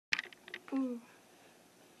Mm.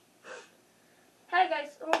 Hi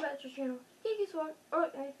guys, welcome back to the channel. Kiki's one, or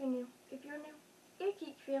anything new. If you're new, you're a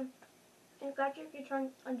Kiki fan. And glad you could join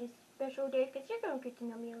on this special day because you're going to get to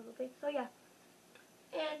know me a little bit. So yeah.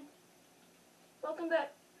 And welcome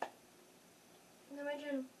back to my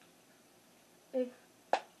channel. If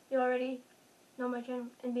you already know my channel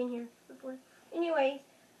and been here before. Anyways,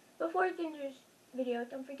 before we get into this video,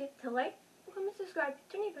 don't forget to like, comment, subscribe,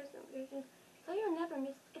 turn your post notifications so you'll never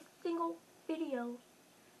miss a single video.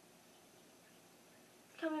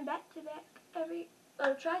 Coming back to back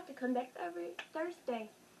try to come back every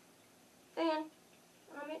Thursday. And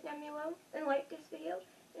comment down below and like this video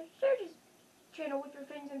and share this channel with your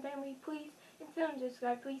friends and family, please. And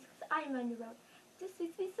subscribe, please, because I am on the road to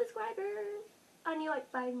 60 subscribers. I need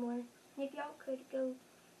like 5 more. And if y'all could go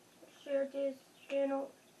share this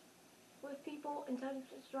channel with people and tell them to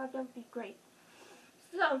subscribe, that would be great.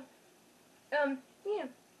 So, yeah.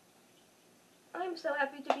 I'm so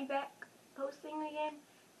happy to be back posting again.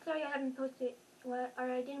 Sorry I haven't posted, or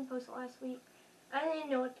I didn't post it last week. I didn't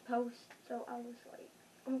know what to post, so I was like,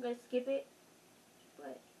 I'm going to skip it.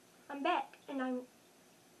 But I'm back, and I'm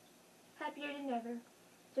happier than ever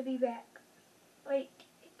to be back. Like,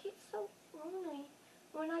 it gets so lonely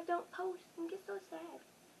when I don't post and get so sad.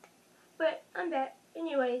 But I'm back.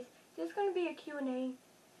 Anyways, this is going to be a Q&A.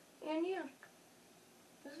 And yeah,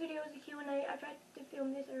 this video is a Q&A. I tried to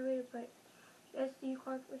film this earlier, but the SD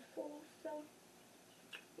card was full, so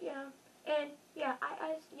yeah. And yeah,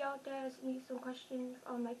 I asked y'all to ask me some questions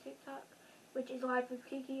on my TikTok, which is live with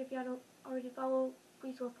Kiki. If y'all don't already follow,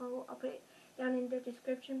 please go follow. I'll put it down in the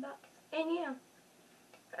description box. And yeah,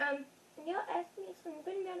 y'all asked me some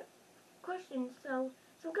good amount of questions, so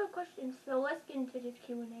some good questions. So let's get into this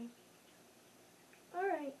Q&A. All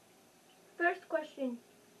right. First question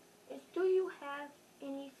is, do you have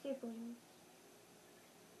any siblings?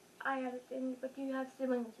 I have a sibling, but do you have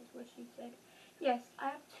siblings is what she said. Yes, I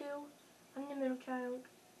have 2. I'm the middle child.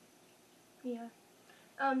 Yeah.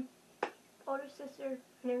 Older sister,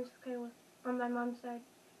 her name is Kayla, on my mom's side.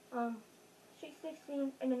 She's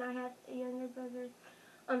 16, and then I have a younger brother,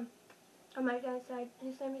 on my dad's side.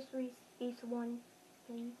 His name is Reese. He's 1,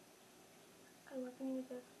 and I love him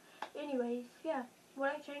to death. Anyways, yeah. Would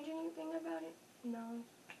I change anything about it? No.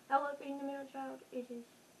 I love being the middle child. It is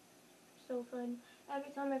so fun.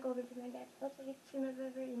 Every time I go over to my dad's house, I get to see my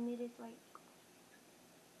brother, and it is like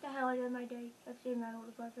the highlight of my day. Of seeing my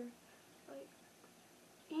older brother. Like,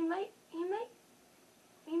 he might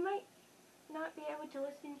not be able to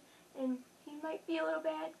listen, and he might be a little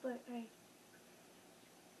bad, but hey,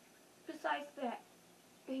 besides that,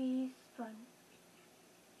 he's fun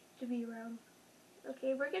to be around.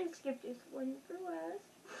 Okay, we're gonna skip this one for last.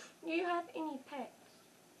 Do you have any pets?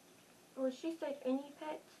 Well, she said any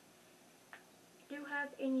pets. Do you have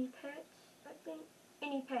any pets? I think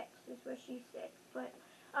any pets is what she said. But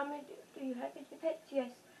I'm gonna do you have any pets?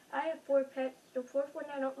 Yes, I have 4 pets. The 4th one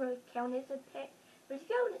I don't really count as a pet, but if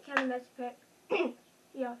you want to count him as a pet,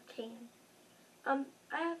 yeah, can. I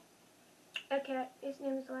have a cat. His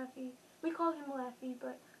name is Laffy. We call him Laffy,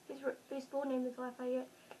 but his full name is Lafayette,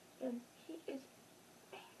 and he is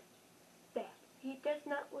bad. He does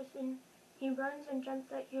not listen. He runs and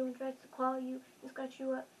jumps at you and tries to claw you and scratch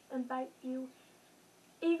you up and bite you.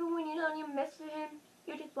 Even when you don't even mess with him,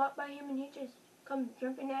 you just walk by him and he just comes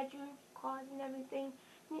jumping at you, claws and everything,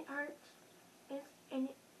 and it hurts. And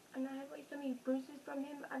I have like so many bruises from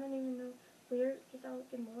him. I don't even know where because I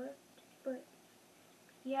looked in more. But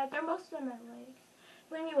yeah, they're mostly on my legs.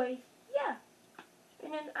 But anyways, yeah.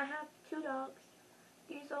 And then I have 2 dogs.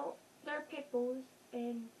 They're pit bulls,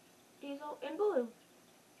 and Diesel and Blue.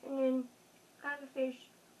 And then I have a fish.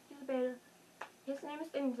 He's a beta. His name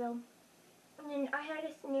is Enzo. And then I had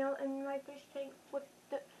a snail in my fish tank with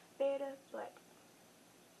the beta, but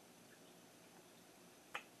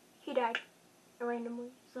he died randomly.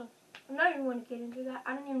 So I'm not even going to get into that.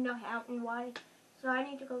 I don't even know how and why. So I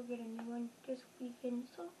need to go get a new one this weekend.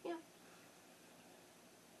 So yeah.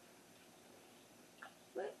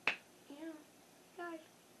 But yeah, guys.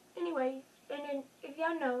 Anyways, and then if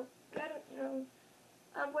y'all know, I don't know,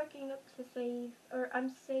 I'm working up to save, or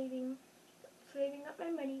I'm saving up my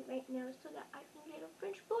money right now so that I can get a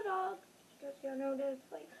French Bulldog. Because y'all know that's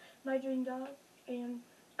like my dream dog, and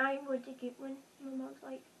I'm going to get one. My mom's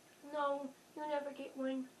like, no, you'll never get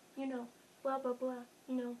one, you know, blah blah blah,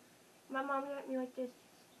 you know. My mom got me like this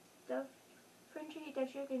stuff Frenchie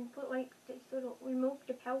that you can put like this little, remove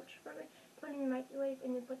the pouch from it, put it in the microwave,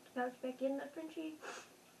 and then put the pouch back in the Frenchie,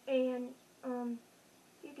 and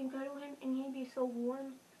you can cuddle him and he'd be so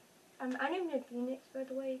warm. I named him Phoenix, by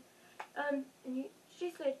the way. And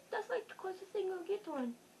she said, that's like the closest thing you'll get to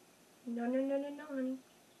one. No, no, no, no, no, honey.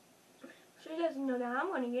 She doesn't know that I'm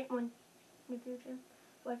going to get one in the future.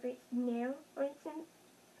 Whether it's now or it's in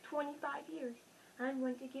 25 years, I'm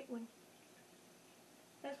going to get one.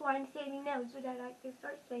 That's why I'm saving now, so that I can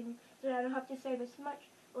start saving, so that I don't have to save as much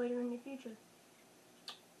later in the future.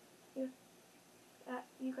 Yeah,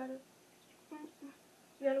 you gotta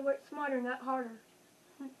work smarter, not harder.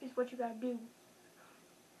 Is what you gotta do.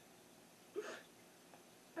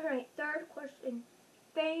 Alright, third question.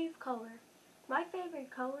 Fave color. My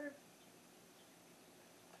favorite color,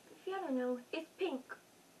 if you don't know, is pink.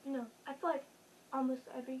 No, I feel like almost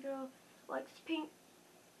every girl likes pink.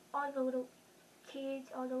 All the little kids,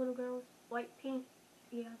 all the little girls like pink.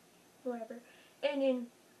 Yeah, whatever. And then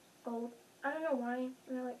gold. I don't know why,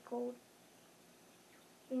 but I like gold.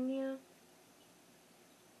 And yeah,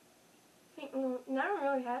 pink. Well, and I don't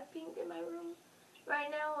really have pink in my room right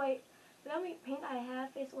now. Like, the only pink I have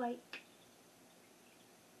is like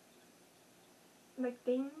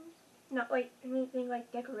things, not like anything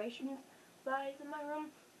like decorations wise in my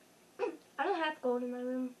room. I don't have gold in my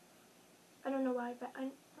room. I don't know why, but I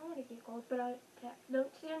want to get gold, but I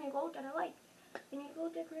don't see any gold that I like. Any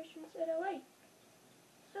gold decorations that I like.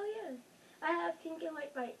 So yeah, I have pink in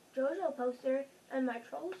like my JoJo poster and my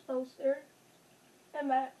Trolls poster and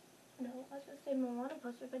my, no, I was going to say Moana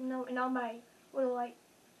poster, but no, and all my little like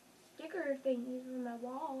sticker thingies on my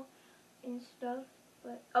wall and stuff.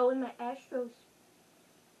 But oh, and my Astros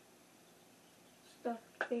stuff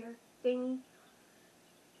there thingy.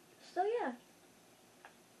 So yeah.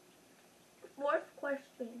 Fourth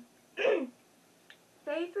question.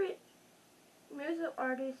 Favorite music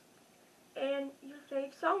artist and your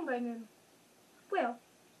favorite song by them? Well,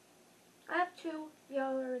 I have two.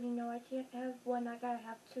 Y'all already know I can't have one. I gotta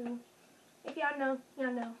have two. If y'all know,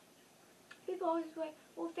 y'all know. People always say,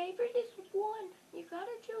 well, favorite is one. You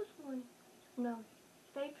gotta choose one. No.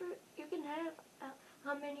 Favorite, you can have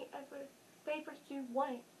how many ever favorites you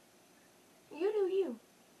want. You do you.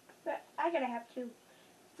 But I gotta have two.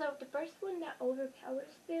 So the first one that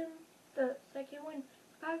overpowers them, the second one,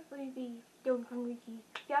 probably be Don't Come Kiki.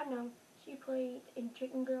 Y'all know, she played in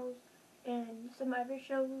Chicken Girls and some other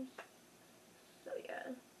shows. So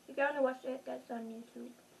yeah, if y'all wanna watch that, that's on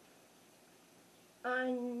YouTube.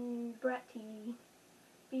 On Brat TV.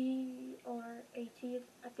 B-R-A-T,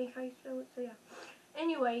 I think how you spell it, so yeah.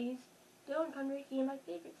 Anyways, Don't Come Kiki, my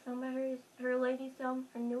favorite song by her is her latest song,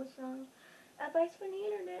 her newest song, Advice from the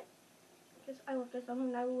Internet. Because I love that song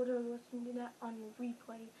and I would literally listen to that on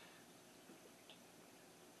replay.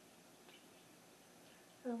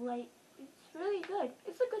 Like, it's really good.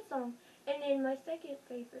 It's a good song. And then my second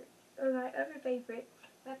favorite, or my other favorite,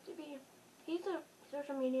 have to be, he's a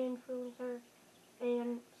social media influencer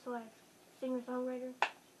and slash singer-songwriter.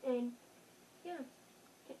 And yeah,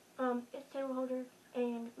 it's Taylor Holder.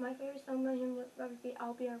 And my favorite song by him would probably be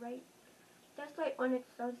I'll Be Alright. That's like one of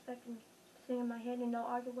the songs that I can sing in my head and know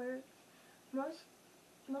all the words. Most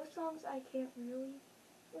songs I can't really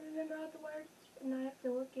remember all the words, and I have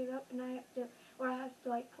to look it up, and I have to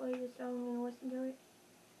like play the song and listen to it,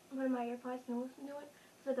 put in my AirPods and listen to it,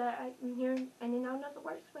 so that I can hear and then I'll know the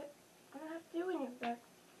words, but I don't have to do any of that.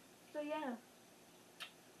 So yeah.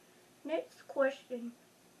 Next question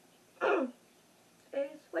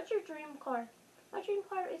is, what's your dream car? My dream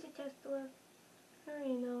car is a Tesla. I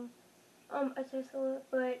already know. A Tesla,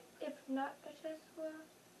 but if not a Tesla,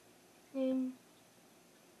 then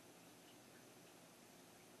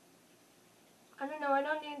I don't know, I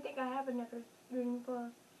don't even think I have another dream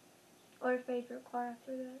car or favorite car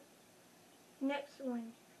after that. Next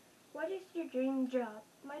one. What is your dream job?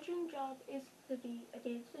 My dream job is to be a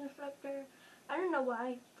dance instructor. I don't know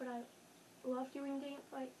why, but I love doing dance.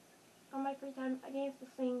 Like, on my free time, I dance to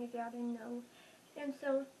sing, if y'all didn't know. And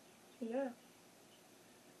so, yeah.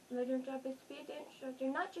 My dream job is to be a dance instructor.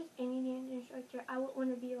 Not just any dance instructor. I would want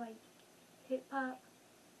to be like hip-hop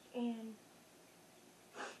and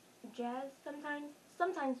jazz sometimes.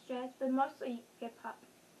 Sometimes jazz, but mostly hip-hop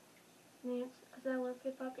dance, because I love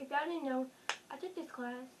hip-hop. If y'all didn't know, I took this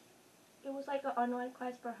class. It was like an online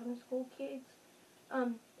class for homeschool kids.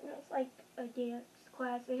 It was like a dance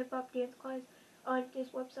class, a hip-hop dance class on this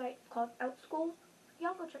website called OutSchool.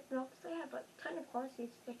 Y'all go check it out, because they have a ton of classes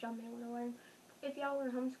that y'all may want to learn if y'all were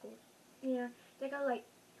homeschooled. Yeah, they got like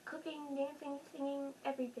cooking, dancing, singing,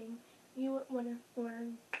 everything you would want to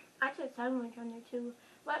learn. I took sign language on there too,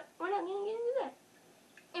 but we're not going to get into that.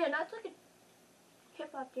 And I took a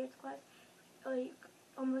hip-hop dance class like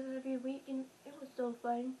almost every week, and it was so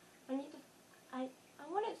fun. I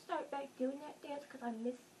want to start back doing that dance because I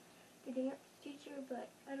miss the dance teacher, but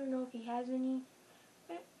I don't know if he has any.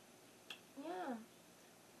 But yeah.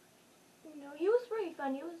 you know, he was pretty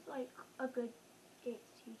fun. He was like a good dance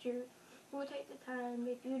teacher. He would take the time.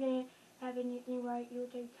 If you didn't have anything right, he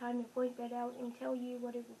would take time to point that out and tell you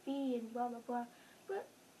what it would be and blah blah blah. But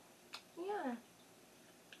yeah.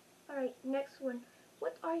 All right, next one.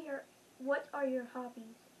 What are your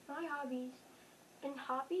hobbies? My hobbies and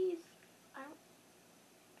hobbies. I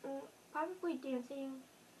probably dancing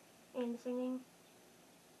and singing.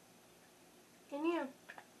 And yeah.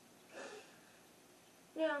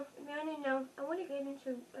 Now, I want to get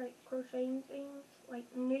into like crocheting things, like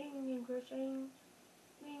knitting and crocheting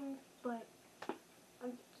things, but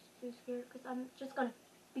I'm too scared because I'm just gonna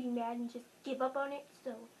be mad and just give up on it.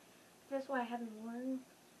 So that's why I haven't learned.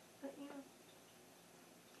 But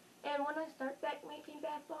yeah. And when I start back making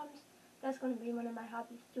bath bombs, that's gonna be one of my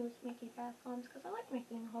hobbies too, is making bath bombs because I like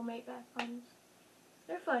making homemade bath bombs.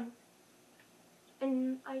 They're fun,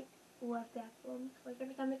 and I love bath bombs. Like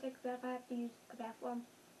every time I take a bath, I have to use a bath bomb.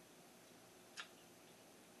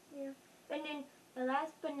 Yeah. And then the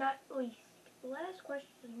last but not least, last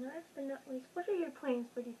but not least, what are your plans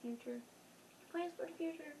for the future? Plans for the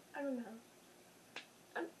future? I don't know.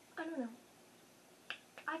 I don't know.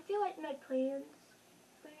 I feel like my plans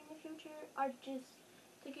for in the future are just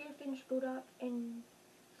to get a finished build up and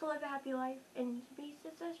to live a happy life and to be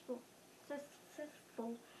successful.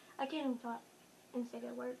 Successful. I can't even talk and say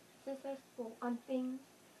that word. Successful on things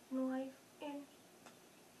in life, and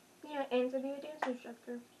yeah, and to be a dance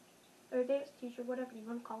instructor or a dance teacher, whatever you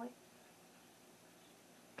want to call it.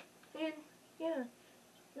 And yeah,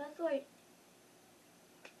 that's like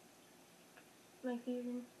my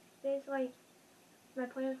future. That's like my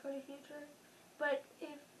plans for the future. But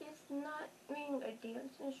if it's not being a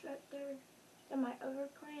dance instructor, then my other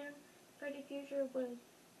plan for the future would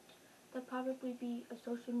to probably be a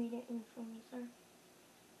social media influencer.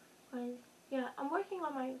 Cause yeah, I'm working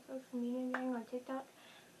on my social media now on TikTok.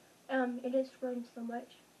 It is growing so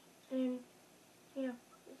much, and yeah,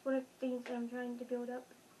 it's one of the things that I'm trying to build up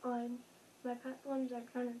on my platforms. I'm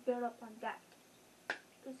trying to build up on that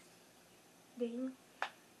this thing,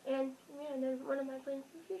 and yeah, that's one of my plans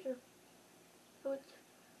for the future. So it's,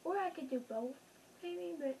 or I could do both,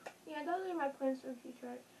 maybe. But yeah, those are my plans for the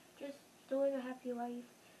future. Just to live a happy life,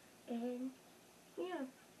 and yeah,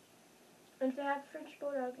 and to have French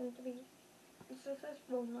Bulldog and to be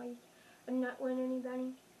successful in life and not let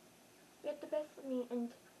anybody get the best of me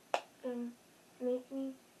and make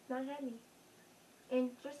me not happy.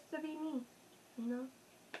 And just to be me, you know?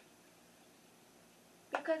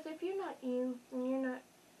 Because if you're not you, and you're not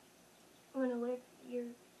going to live your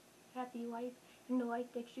happy life and the life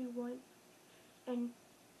that you want, and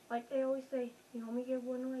like they always say, you only get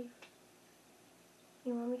one life.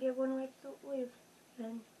 You only get one life to live,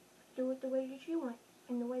 then do it the way that you want,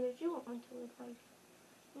 and the way that you want to live life.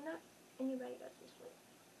 Not anybody else's way.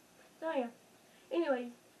 So yeah.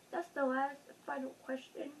 Anyways, that's the last final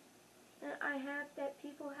question that I have that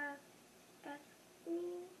people have asked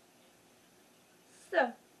me.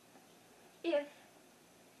 So, if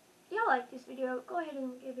y'all like this video, go ahead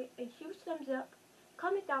and give it a huge thumbs up,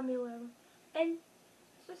 comment down below, and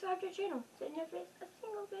subscribe to the channel so you never miss a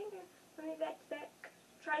single banger from me back to back.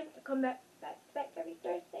 Trying to come back to back every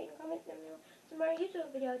Thursday and comment them below some more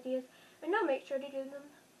YouTube video ideas, and now make sure to do them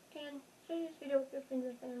and share this video with your friends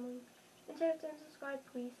and family. And share and subscribe,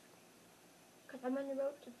 please, because I'm on the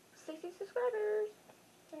road to 60 subscribers.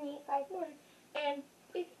 I need 5 more. And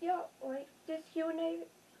if y'all like this Q&A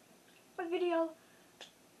video,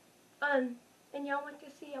 and y'all want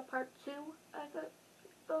to see a part 2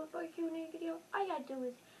 of a Q&A video, all you gotta do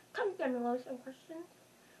is comment down below some questions,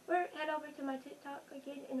 or head over to my TikTok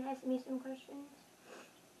again and ask me some questions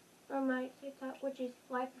on my TikTok, which is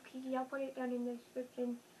Life of Kiki. I'll put it down in the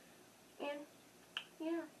description. And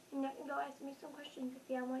yeah, and you can go ask me some questions if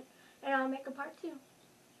you want, and I'll make a part 2.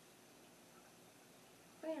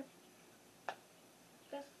 But yeah,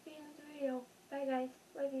 that's the end of the video. Bye guys,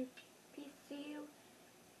 love you, peace, see you,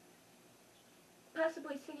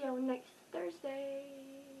 possibly see you next Thursday.